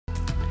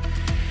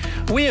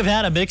We have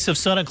had a mix of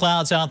sun and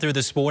clouds out there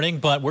this morning,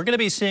 but we're going to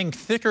be seeing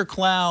thicker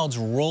clouds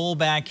roll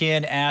back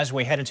in as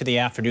we head into the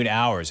afternoon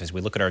hours. As we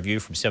look at our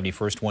view from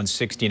 71st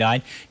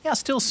 169, yeah,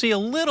 still see a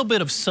little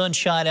bit of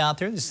sunshine out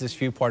there. This is this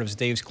view part of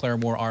Dave's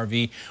Claremore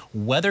RV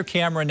Weather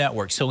Camera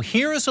Network. So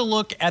here is a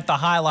look at the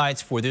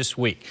highlights for this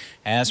week.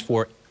 As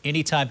for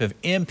any type of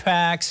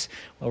impacts,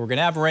 well, we're going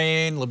to have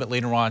rain a little bit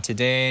later on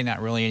today. Not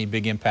really any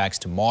big impacts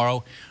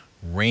tomorrow.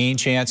 Rain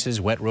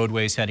chances, wet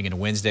roadways heading into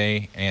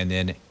Wednesday, and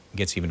then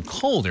gets even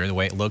colder the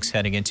way it looks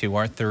heading into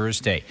our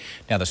Thursday.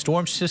 Now, the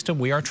storm system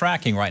we are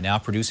tracking right now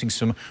producing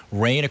some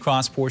rain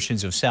across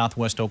portions of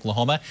southwest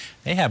Oklahoma.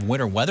 They have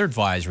winter weather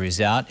advisories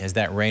out as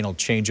that rain will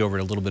change over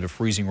to a little bit of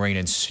freezing rain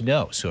and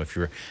snow. So if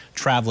you're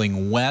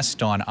traveling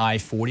west on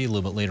I-40 a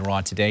little bit later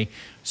on today,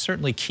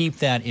 certainly keep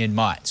that in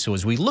mind. So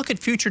as we look at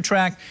future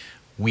track,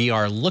 we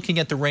are looking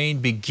at the rain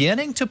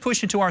beginning to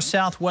push into our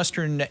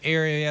southwestern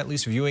area, at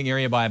least viewing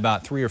area, by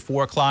about 3 or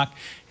 4 o'clock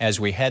as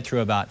we head through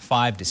about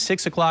 5 to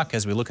 6 o'clock.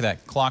 As we look at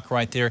that clock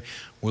right there,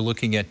 we're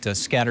looking at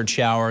scattered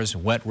showers,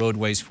 wet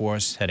roadways for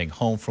us heading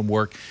home from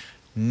work.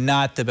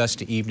 Not the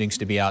best evenings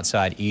to be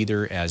outside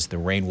either, as the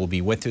rain will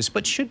be with us,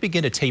 but should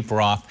begin to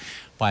taper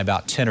off by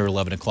about 10 or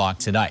 11 o'clock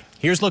tonight.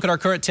 Here's a look at our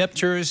current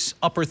temperatures,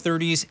 upper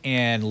 30s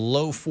and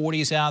low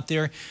 40s out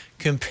there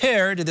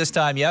compared to this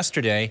time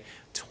yesterday.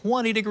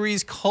 20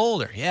 degrees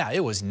colder. Yeah,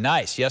 it was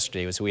nice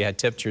yesterday. We had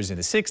temperatures in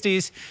the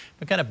 60s,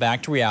 but kind of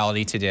back to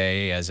reality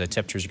today as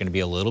temperatures are going to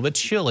be a little bit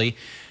chilly.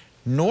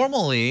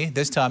 Normally,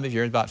 this time of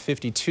year, about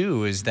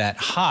 52 is that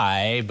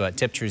high, but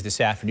temperatures this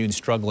afternoon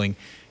struggling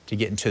to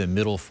get into the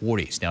middle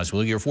 40s. Now, as we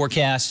look at your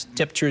forecast,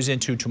 temperatures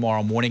into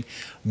tomorrow morning,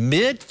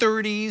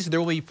 mid-30s. There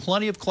will be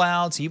plenty of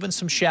clouds, even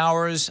some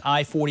showers,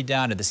 I-40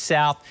 down to the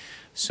south.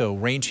 So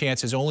rain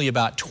chances only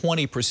about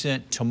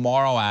 20%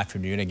 tomorrow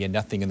afternoon. Again,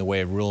 nothing in the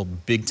way of real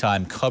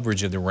big-time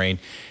coverage of the rain.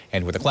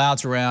 And with the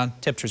clouds around,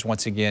 temperatures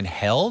once again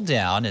held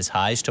down as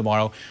highs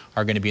tomorrow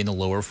are going to be in the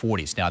lower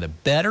 40s. Now, the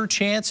better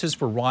chances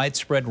for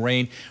widespread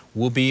rain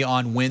will be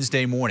on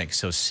Wednesday morning.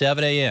 So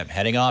 7 a.m.,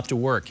 heading off to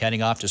work,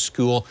 heading off to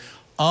school.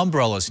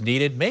 Umbrellas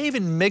needed, may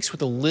even mix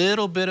with a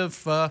little bit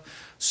of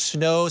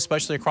snow,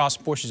 especially across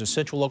portions of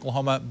central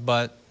Oklahoma,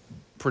 but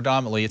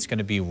predominantly it's going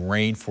to be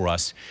rain for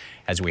us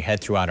as we head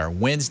throughout our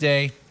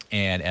Wednesday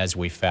and as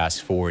we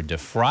fast forward to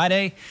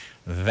Friday.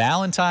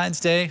 Valentine's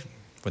Day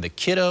for the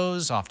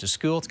kiddos off to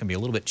school. It's going to be a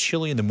little bit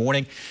chilly in the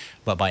morning,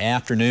 but by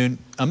afternoon,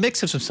 a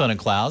mix of some sun and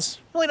clouds.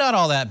 Really not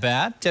all that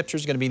bad.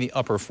 Temperatures going to be in the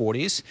upper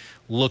 40s.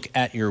 Look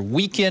at your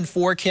weekend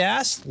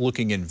forecast,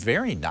 looking in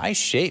very nice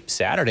shape.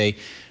 Saturday,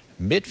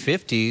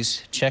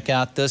 mid-50s. Check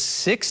out the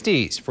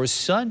 60s for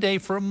Sunday,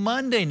 for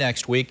Monday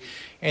next week,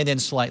 and then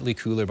slightly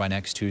cooler by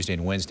next Tuesday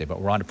and Wednesday.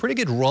 But we're on a pretty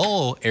good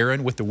roll,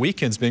 Erin, with the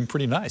weekends being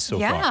pretty nice so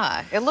far.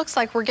 Yeah, it looks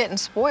like we're getting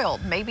spoiled.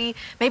 Maybe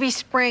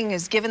spring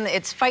is given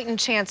its fighting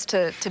chance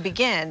to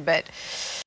begin, but